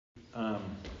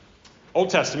Old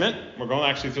Testament, we're going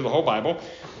actually through the whole Bible,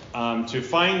 to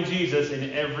find Jesus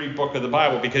in every book of the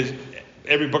Bible, because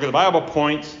every book of the Bible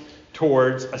points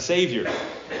towards a Savior.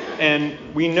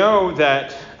 And we know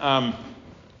that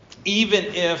even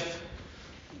if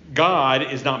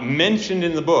God is not mentioned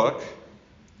in the book,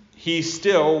 he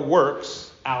still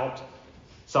works out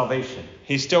salvation.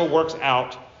 He still works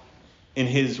out in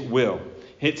his will.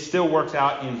 It still works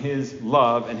out in his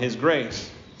love and his grace.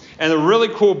 And a really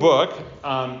cool book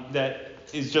that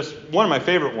is just one of my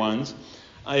favorite ones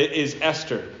is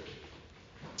Esther.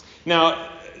 Now,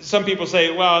 some people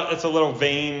say, well, it's a little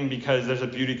vain because there's a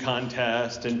beauty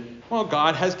contest. And, well,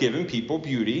 God has given people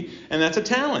beauty, and that's a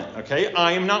talent, okay?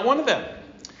 I am not one of them.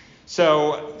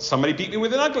 So somebody beat me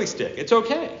with an ugly stick. It's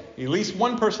okay. At least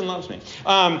one person loves me.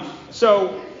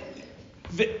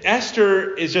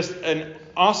 Esther is just an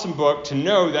awesome book to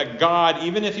know that God,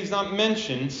 even if he's not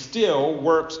mentioned, still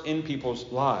works in people's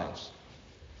lives.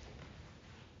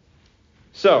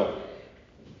 So,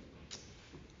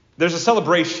 there's a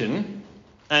celebration,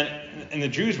 and the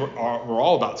Jews were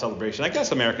all about celebration. I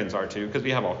guess Americans are too, because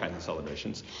we have all kinds of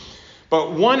celebrations.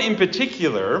 But one in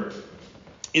particular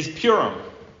is Purim.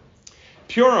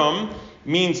 Purim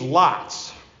means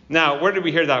lots. Now, where did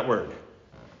we hear that word?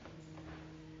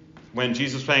 When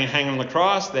Jesus was hanging on the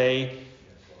cross, they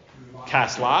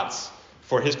cast lots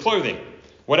for his clothing.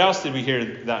 What else did we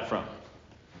hear that from?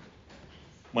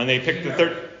 When they picked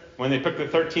the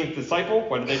 13th disciple,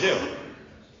 what did they do?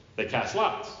 They cast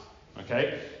lots.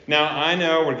 Okay? Now, I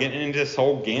know we're getting into this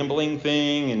whole gambling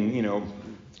thing and,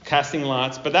 casting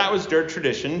lots, but that was their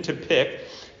tradition to pick,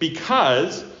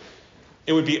 because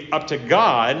it would be up to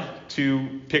God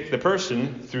to pick the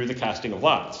person through the casting of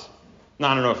lots. Now,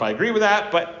 I don't know if I agree with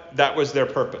that, but that was their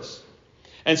purpose.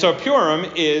 And so Purim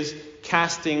is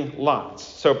casting lots.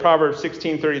 So Proverbs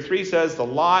 16:33 says, the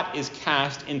lot is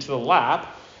cast into the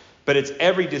lap, but its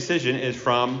every decision is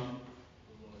from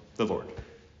the Lord.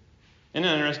 Isn't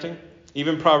that interesting?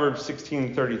 Even Proverbs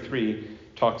 16:33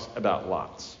 talks about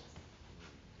lots.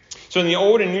 So in the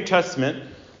Old and New Testament,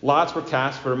 lots were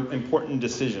cast for important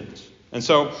decisions. And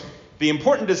so the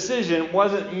important decision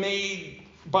wasn't made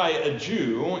by a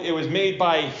Jew. It was made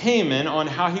by Haman on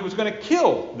how he was going to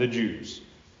kill the Jews.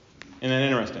 Isn't that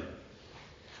interesting?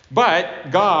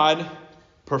 But God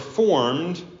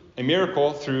performed a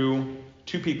miracle through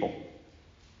two people.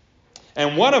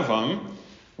 And one of them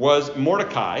was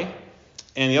Mordecai,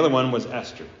 and the other one was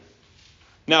Esther.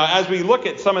 Now, as we look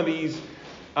at some of these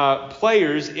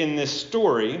players in this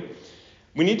story,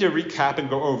 we need to recap and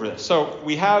go over this. So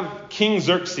we have King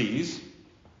Xerxes,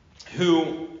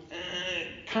 who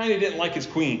kind of didn't like his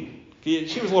queen.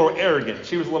 She was a little arrogant.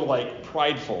 She was a little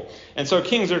prideful. And so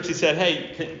King Xerxes said,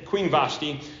 hey, Queen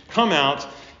Vashti, come out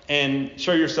and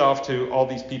show yourself to all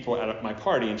these people at my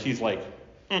party. And she's like,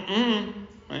 I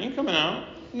ain't coming out.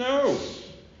 No.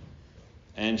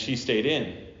 And she stayed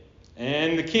in.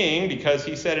 And the king, because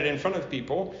he said it in front of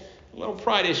people, a little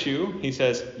pride issue, he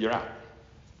says, you're out.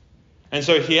 And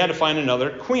so he had to find another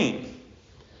queen.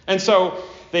 And so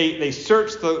they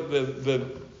searched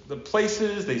the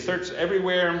places, they searched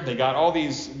everywhere, they got all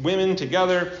these women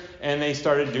together, and they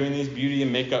started doing these beauty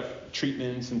and makeup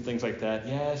treatments and things like that.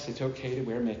 Yes, it's okay to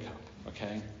wear makeup,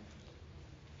 okay?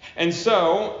 And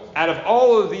so, out of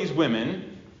all of these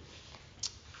women,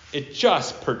 it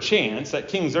just perchance that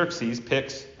King Xerxes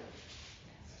picks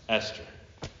Esther.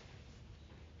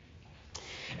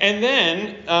 And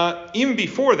then, even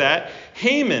before that,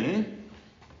 Haman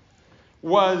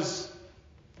was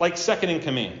second in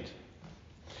command.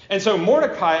 And so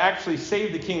Mordecai actually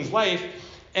saved the king's life,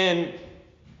 and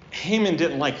Haman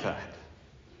didn't like that.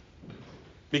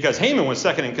 Because Haman was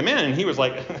second in command, and he was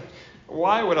like,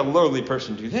 why would a lowly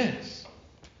person do this?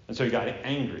 And so he got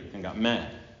angry and got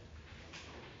mad.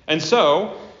 And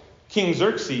so King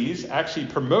Xerxes actually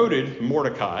promoted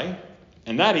Mordecai,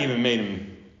 and that even made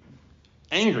him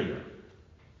angrier.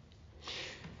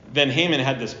 Then Haman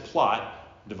had this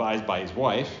plot devised by his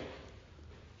wife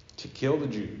to kill the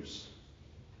Jews.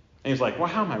 And he's like, well,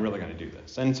 how am I really going to do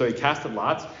this? And so he casted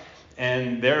lots,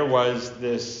 and there was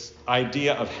this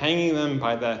idea of hanging them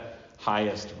by the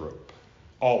highest rope.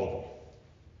 All of them.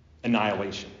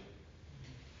 Annihilation.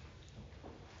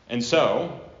 And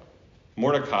so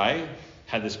Mordecai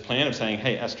had this plan of saying,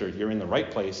 hey, Esther, you're in the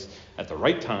right place at the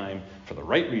right time for the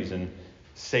right reason.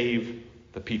 Save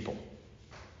the people.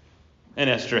 And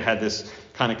Esther had this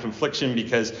kind of confliction,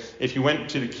 because if you went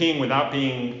to the king without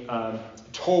being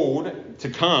told to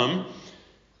come,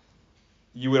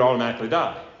 you would automatically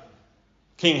die.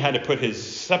 King had to put his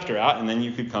scepter out, and then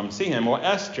you could come see him. Well,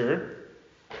 Esther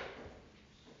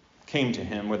came to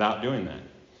him without doing that.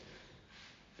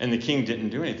 And the king didn't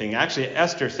do anything. Actually,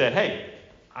 Esther said, hey,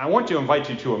 I want to invite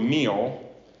you to a meal.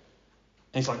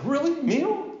 And he's like, really?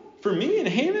 Meal? For me and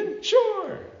Haman?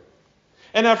 Sure.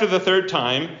 And after the third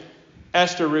time,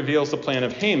 Esther reveals the plan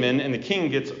of Haman, and the king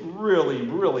gets really,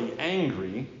 really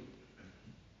angry.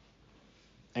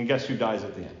 And guess who dies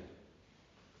at the end?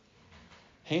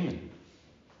 Haman.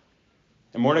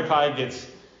 And Mordecai gets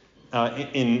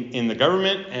in the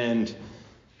government, and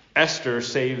Esther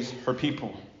saves her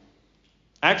people.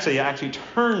 Actually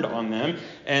turned on them,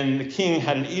 and the king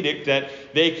had an edict that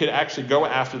they could actually go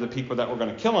after the people that were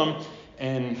going to kill him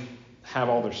and have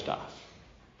all their stuff.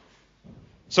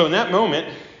 So in that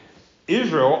moment,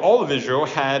 all of Israel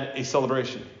had a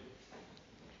celebration.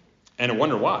 And I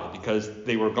wonder why, because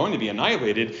they were going to be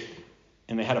annihilated,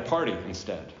 and they had a party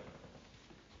instead.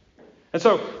 And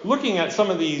so looking at some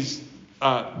of these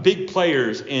big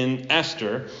players in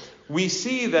Esther, we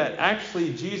see that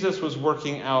actually Jesus was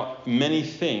working out many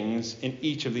things in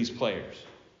each of these players.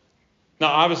 Now,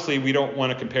 obviously, we don't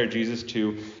want to compare Jesus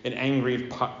to an angry,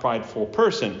 prideful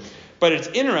person. But it's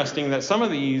interesting that some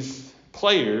of these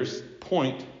players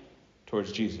point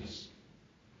towards Jesus.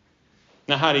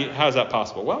 Now, how is that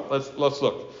possible? Well, let's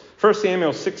look. 1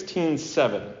 Samuel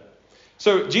 16:7.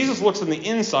 So Jesus looks on the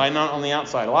inside, not on the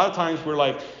outside. A lot of times we're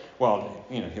like, well,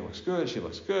 he looks good, she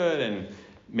looks good, and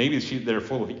maybe they're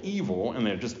full of evil and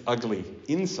they're just ugly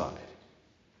inside.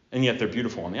 And yet they're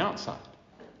beautiful on the outside.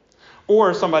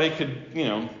 Or somebody could,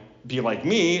 be like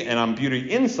me and I'm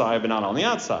beauty inside but not on the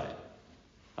outside.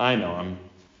 I know,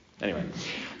 anyway.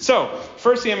 So,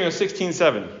 1 Samuel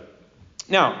 16:7.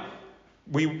 Now,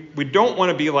 we don't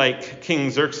want to be like King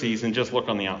Xerxes and just look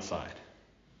on the outside.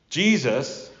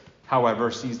 Jesus,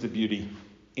 however, sees the beauty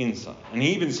inside. And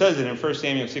he even says it in 1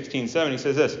 Samuel 16:7. He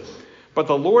says this, but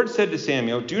the Lord said to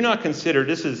Samuel, do not consider,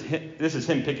 this is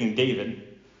him picking David,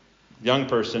 young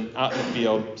person, out in the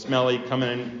field, smelly, coming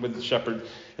in with the shepherd,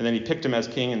 and then he picked him as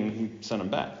king and he sent him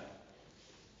back.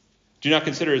 Do not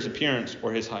consider his appearance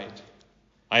or his height.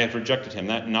 I have rejected him,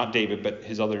 not David, but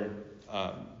his other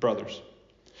brothers.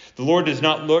 The Lord does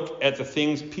not look at the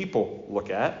things people look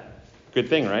at. Good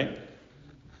thing, right?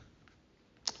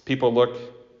 People look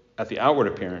at the outward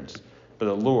appearance, but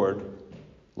the Lord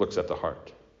looks at the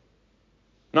heart.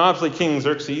 Now, obviously, King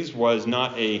Xerxes was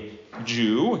not a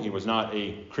Jew. He was not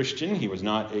a Christian. He was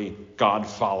not a God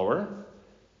follower.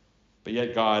 But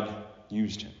yet God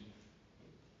used him.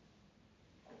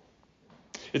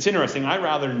 It's interesting. I'd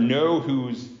rather know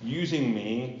who's using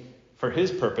me for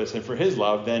his purpose and for his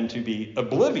love than to be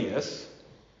oblivious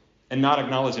and not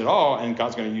acknowledge it all, and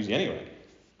God's going to use you anyway.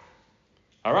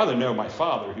 I'd rather know my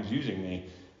Father who's using me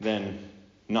than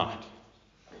not.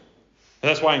 And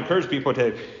that's why I encourage people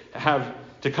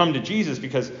to come to Jesus,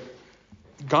 because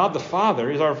God the Father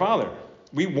is our Father.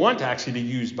 We want to actually be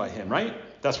used by him, right?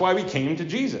 That's why we came to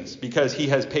Jesus, because he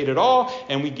has paid it all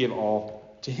and we give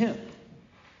all to him,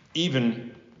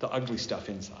 even the ugly stuff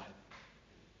inside.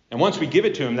 And once we give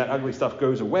it to him, that ugly stuff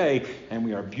goes away and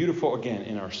we are beautiful again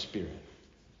in our spirit.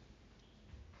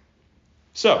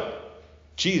 So,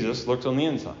 Jesus looked on the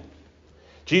inside.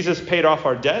 Jesus paid off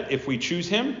our debt if we choose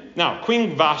him. Now,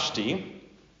 Queen Vashti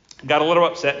got a little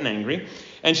upset and angry,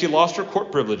 and she lost her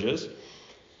court privileges,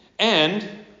 and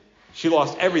she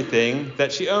lost everything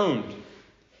that she owned.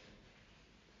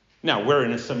 Now, we're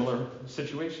in a similar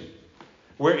situation.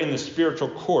 We're in the spiritual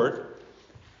court,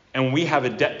 and we have a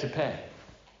debt to pay.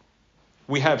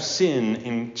 We have sin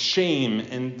and shame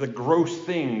and the gross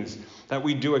things that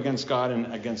we do against God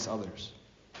and against others.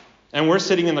 And we're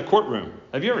sitting in the courtroom.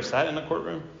 Have you ever sat in the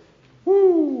courtroom?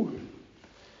 Woo!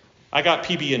 I got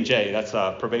PB&J, that's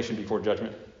probation before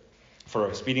judgment, for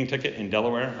a speeding ticket in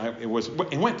Delaware. It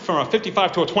went from a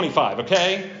 55 to a 25,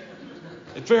 okay?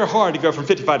 It's very hard to go from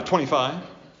 55 to 25.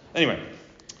 Anyway.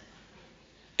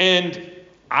 And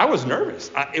I was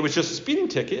nervous. It was just a speeding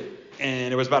ticket,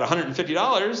 and it was about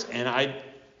 $150, and I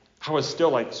was still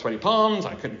like sweaty palms.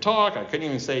 I couldn't talk. I couldn't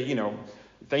even say,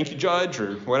 thank you, Judge,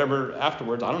 or whatever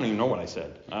afterwards. I don't even know what I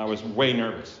said. I was way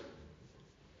nervous.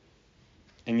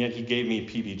 And yet he gave me a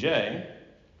PBJ,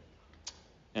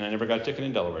 and I never got a ticket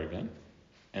in Delaware again,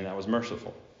 and that was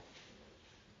merciful.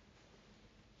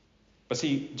 But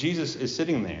see, Jesus is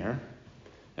sitting there,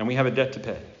 and we have a debt to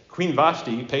pay. Queen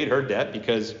Vashti paid her debt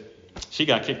because she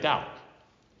got kicked out.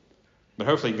 But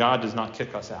hopefully God does not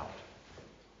kick us out.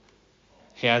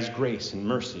 He has grace and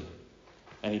mercy,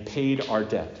 and he paid our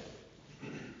debt.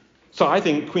 So I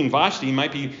think Queen Vashti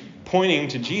might be pointing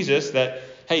to Jesus that,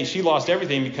 hey, she lost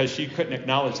everything because she couldn't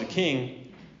acknowledge the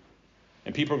king,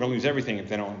 and people are going to lose everything if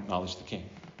they don't acknowledge the king.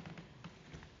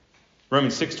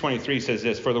 Romans 6:23 says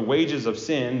this, for the wages of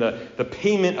sin, the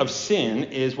payment of sin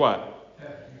is what?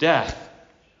 death.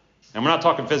 And we're not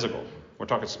talking physical. We're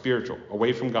talking spiritual,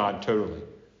 away from God totally.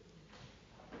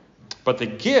 But the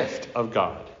gift of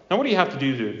God. Now, what do you have to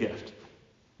do to a gift?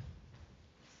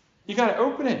 You got to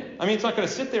open it. I mean, it's not going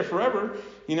to sit there forever.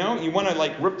 You want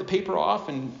to rip the paper off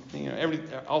and,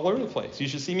 all over the place. You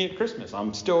should see me at Christmas.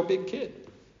 I'm still a big kid.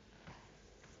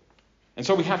 And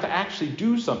so we have to actually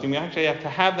do something. We actually have to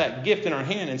have that gift in our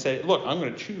hand and say, look, I'm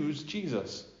going to choose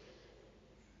Jesus.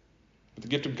 But the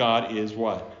gift of God is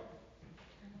what?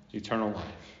 Eternal life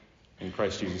in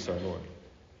Christ Jesus our Lord.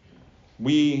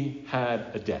 We had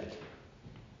a debt,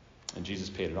 and Jesus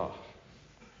paid it off.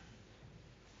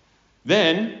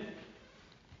 Then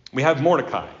we have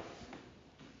Mordecai.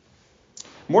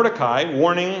 Mordecai,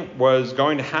 warning was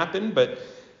going to happen, but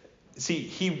see,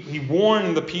 he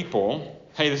warned the people,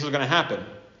 hey, this is going to happen.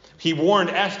 He warned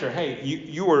Esther, hey,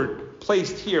 you were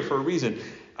placed here for a reason.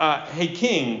 Hey,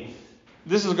 king,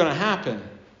 this is going to happen.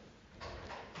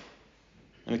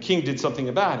 And the king did something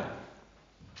about it.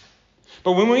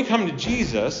 But when we come to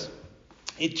Jesus,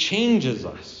 it changes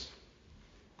us.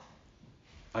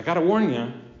 I got to warn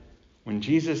you, when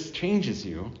Jesus changes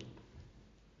you,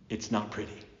 it's not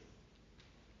pretty.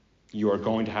 You are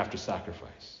going to have to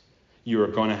sacrifice. You are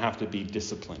going to have to be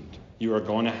disciplined. You are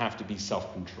going to have to be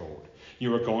self-controlled.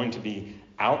 You are going to be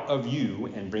out of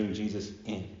you and bring Jesus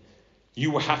in. You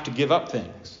will have to give up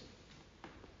things.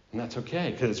 And that's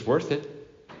okay, because it's worth it.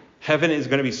 Heaven is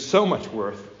going to be so much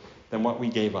worth than what we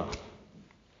gave up.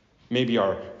 Maybe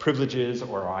our privileges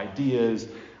or our ideas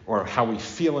or how we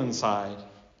feel inside.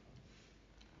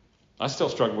 I still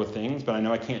struggle with things, but I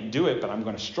know I can't do it, but I'm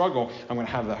going to struggle. I'm going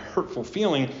to have the hurtful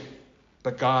feeling,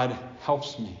 but God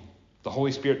helps me. The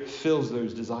Holy Spirit fills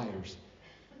those desires.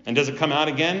 And does it come out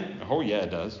again? Oh, yeah,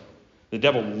 it does. The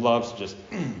devil loves to just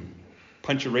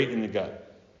punch you right in the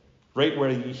gut, right where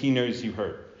he knows you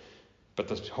hurt. But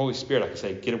the Holy Spirit, I can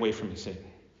say, get away from me, Satan.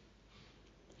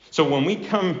 So when we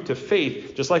come to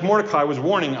faith, just like Mordecai was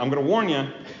warning, I'm going to warn you,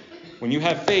 when you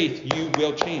have faith, you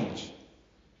will change.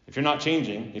 If you're not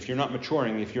changing, if you're not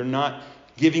maturing, if you're not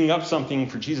giving up something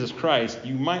for Jesus Christ,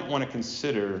 you might want to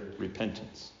consider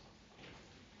repentance.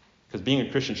 Because being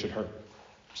a Christian should hurt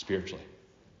spiritually.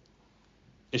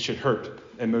 It should hurt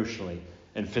emotionally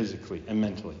and physically and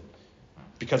mentally.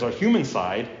 Because our human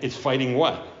side is fighting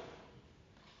what?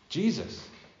 Jesus.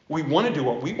 We want to do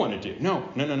what we want to do. No.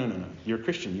 You're a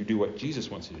Christian. You do what Jesus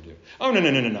wants you to do. Oh, no.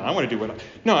 I want to do what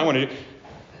I want to do.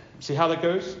 See how that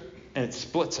goes? And it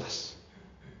splits us.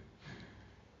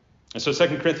 And so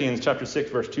 2 Corinthians chapter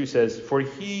 6, verse 2 says, "For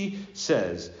he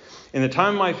says, in the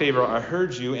time of my favor I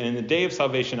heard you, and in the day of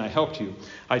salvation I helped you.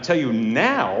 I tell you,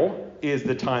 now is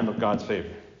the time of God's favor.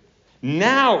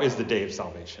 Now is the day of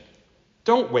salvation."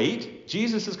 Don't wait.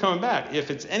 Jesus is coming back. If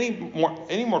it's any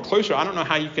more closer, I don't know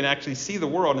how you can actually see the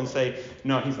world and say,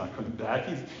 no, he's not coming back.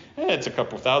 It's a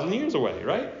couple thousand years away,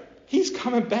 right? He's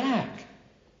coming back.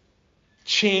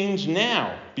 Change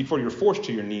now before you're forced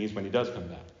to your knees when he does come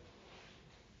back.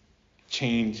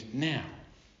 Change now.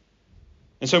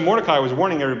 And so Mordecai was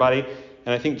warning everybody,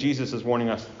 and I think Jesus is warning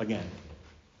us again.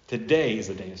 Today is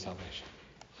the day of salvation.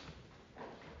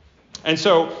 And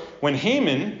so when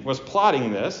Haman was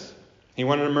plotting this, he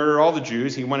wanted to murder all the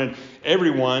Jews. He wanted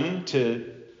everyone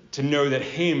to know that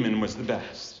Haman was the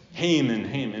best.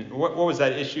 Haman. What was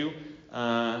that issue?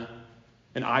 An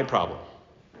eye problem.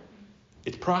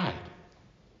 It's pride.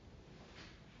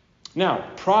 Now,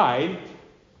 pride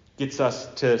gets us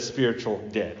to spiritual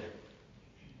dead.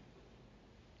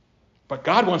 But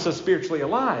God wants us spiritually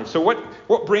alive. So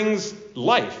what brings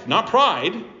life? Not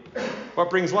pride. What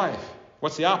brings life?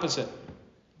 What's the opposite?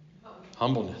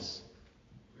 Humbleness.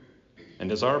 And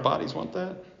does our bodies want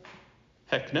that?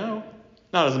 Heck no.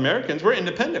 Not as Americans. We're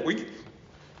independent.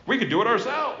 We could do it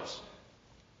ourselves.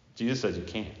 Jesus says you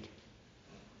can't.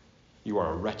 You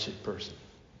are a wretched person.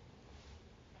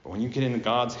 But when you get into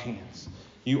God's hands,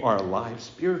 you are alive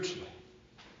spiritually.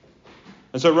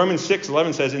 And so Romans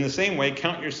 6:11 says, in the same way,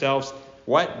 count yourselves,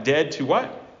 what? Dead to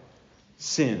what?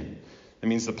 Sin. That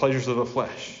means the pleasures of the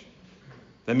flesh.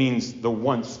 That means the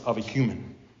wants of a human.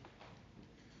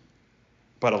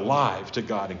 But alive to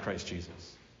God in Christ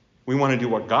Jesus. We want to do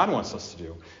what God wants us to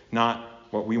do, not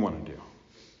what we want to do.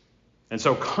 And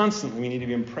so constantly we need to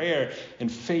be in prayer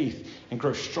and faith and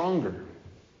grow stronger.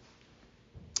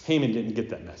 Haman didn't get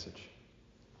that message.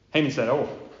 Haman said, oh,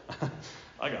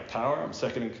 I got power. I'm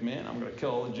second in command. I'm going to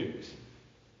kill all the Jews.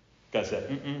 God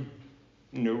said,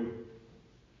 no,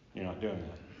 you're not doing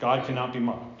that. God cannot be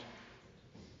mocked.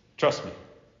 Trust me.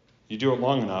 You do it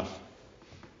long enough,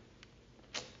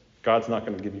 God's not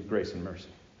going to give you grace and mercy.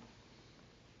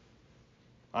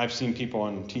 I've seen people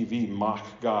on TV mock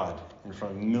God in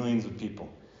front of millions of people.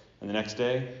 And the next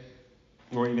day,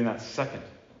 or even that second,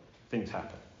 things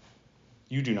happen.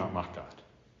 You do not mock God.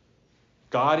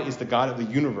 God is the God of the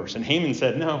universe. And Haman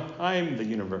said, no, I'm the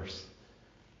universe.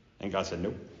 And God said,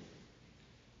 nope.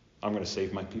 I'm going to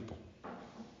save my people.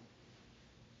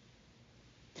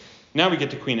 Now we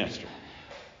get to Queen Esther.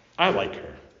 I like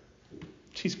her.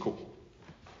 She's cool.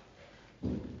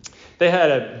 They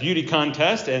had a beauty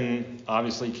contest, and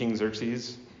obviously King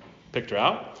Xerxes picked her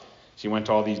out. She went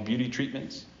to all these beauty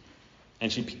treatments,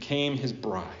 and she became his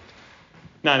bride.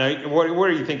 Now,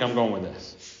 where do you think I'm going with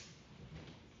this?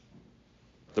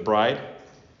 The bride?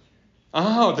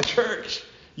 Oh, the church.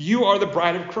 You are the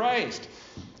bride of Christ.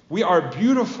 We are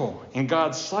beautiful in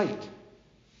God's sight.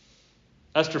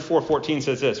 Esther 4:14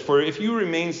 says this, for if you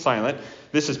remain silent,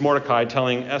 this is Mordecai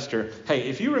telling Esther, hey,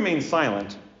 if you remain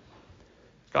silent,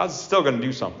 God's still going to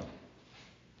do something.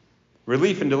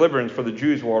 Relief and deliverance for the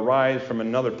Jews will arise from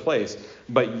another place,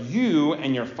 but you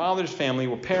and your father's family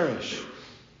will perish.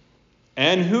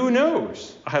 And who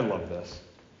knows? I love this.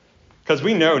 Because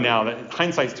we know now that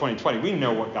hindsight's 2020, we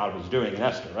know what God was doing in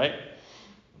Esther, right?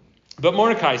 But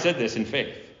Mordecai said this in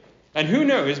faith. And who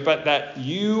knows but that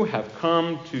you have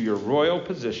come to your royal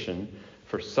position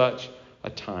for such a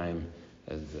time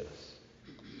as this.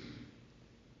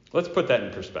 Let's put that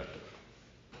in perspective.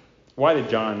 Why was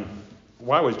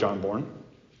John born?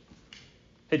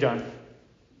 Hey, John.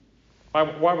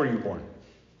 Why were you born?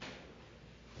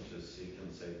 To seek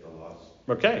and save the lost.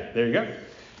 Okay, there you go.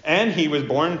 And he was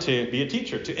born to be a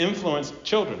teacher, to influence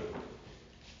children,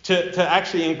 to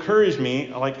actually encourage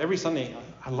me. Like every Sunday,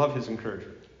 I love his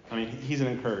encouragement. I mean, he's an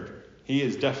encourager. He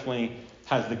is definitely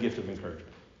has the gift of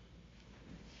encouragement.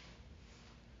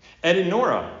 Ed and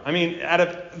Nora, I mean, out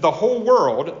of the whole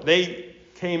world, they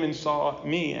came and saw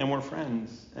me and were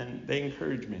friends, and they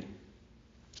encouraged me.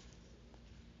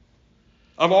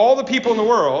 Of all the people in the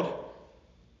world,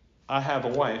 I have a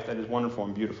wife that is wonderful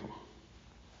and beautiful.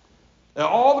 Of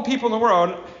all the people in the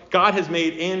world, God has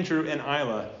made Andrew and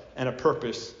Isla and a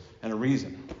purpose and a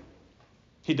reason.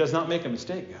 He does not make a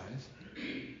mistake, guys.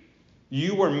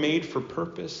 You were made for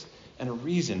purpose and a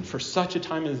reason for such a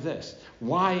time as this.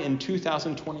 Why in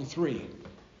 2023?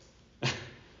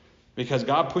 Because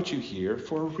God put you here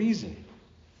for a reason.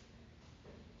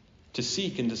 To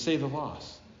seek and to save the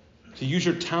lost. To use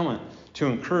your talent to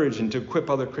encourage and to equip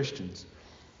other Christians.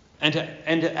 And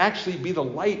to actually be the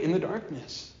light in the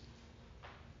darkness.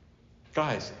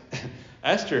 Guys,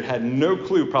 Esther had no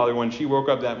clue probably when she woke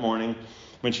up that morning,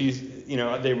 when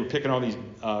they were picking all these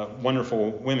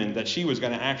wonderful women, that she was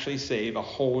going to actually save a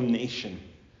whole nation.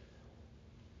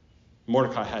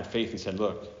 Mordecai had faith and said,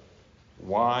 look,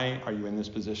 why are you in this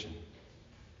position?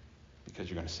 Because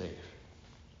you're going to save.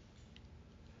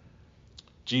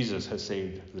 Jesus has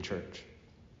saved the church.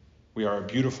 We are a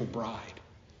beautiful bride,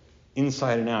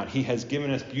 inside and out. He has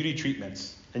given us beauty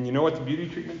treatments. And you know what the beauty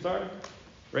treatments are?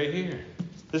 Right here.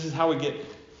 This is how we get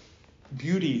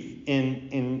beauty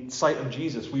in sight of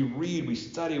Jesus. We read, we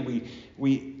study,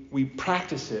 we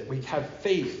practice it. We have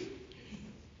faith.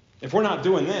 If we're not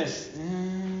doing this,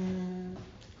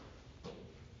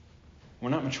 we're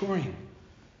not maturing.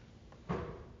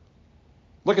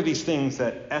 Look at these things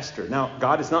that Esther. Now,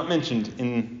 God is not mentioned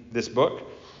in this book,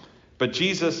 but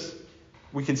Jesus,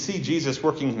 we can see Jesus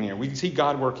working here. We can see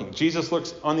God working. Jesus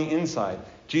looks on the inside.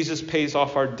 Jesus pays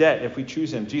off our debt if we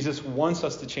choose him. Jesus wants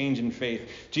us to change in faith.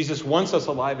 Jesus wants us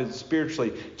alive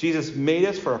spiritually. Jesus made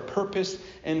us for a purpose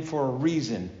and for a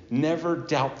reason. Never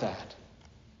doubt that.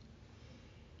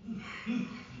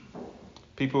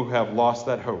 People who have lost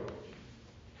that hope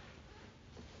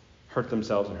hurt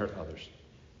themselves and hurt others.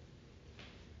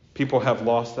 People have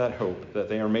lost that hope that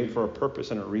they are made for a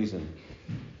purpose and a reason.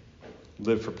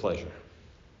 Live for pleasure.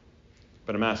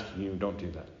 But I'm asking you, don't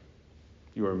do that.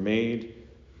 You are made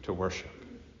to worship.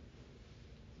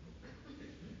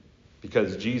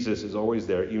 Because Jesus is always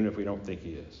there, even if we don't think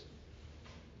he is.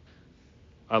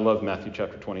 I love Matthew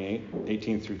chapter 28,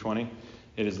 18 through 20.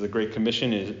 It is the Great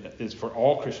Commission. It is for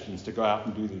all Christians to go out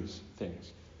and do these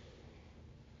things.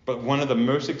 But one of the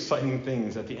most exciting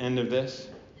things at the end of this,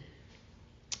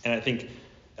 and I think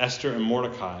Esther and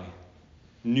Mordecai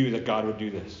knew that God would do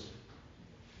this.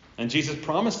 And Jesus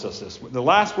promised us this. The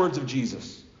last words of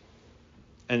Jesus.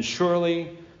 And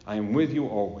surely I am with you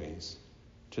always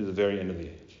to the very end of the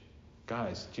age.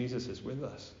 Guys, Jesus is with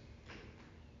us.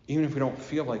 Even if we don't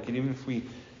feel like it, even if we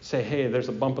say, hey, there's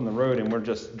a bump in the road and we're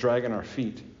just dragging our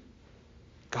feet.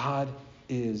 God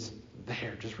is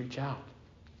there. Just reach out.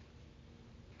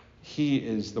 He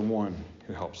is the one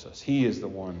who helps us. He is the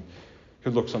one who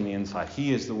looks on the inside.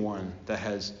 He is the one that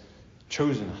has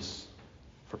chosen us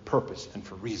for purpose and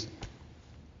for reason.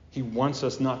 He wants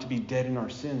us not to be dead in our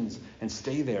sins and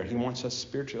stay there. He wants us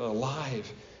spiritually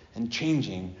alive and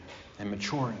changing and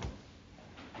maturing.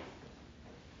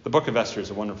 The book of Esther is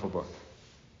a wonderful book.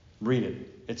 Read it.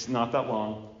 It's not that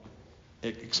long.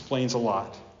 It explains a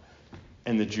lot.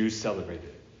 And the Jews celebrate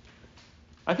it.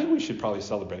 I think we should probably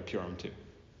celebrate Purim too.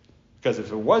 Because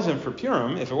if it wasn't for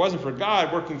Purim, if it wasn't for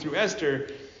God working through Esther,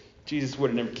 Jesus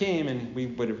would have never came and we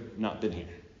would have not been here.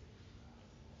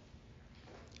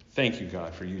 Thank you,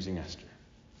 God, for using Esther.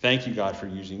 Thank you, God, for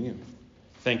using you.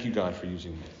 Thank you, God, for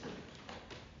using me.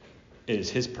 It is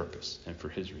his purpose and for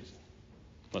his reason.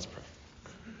 Let's pray.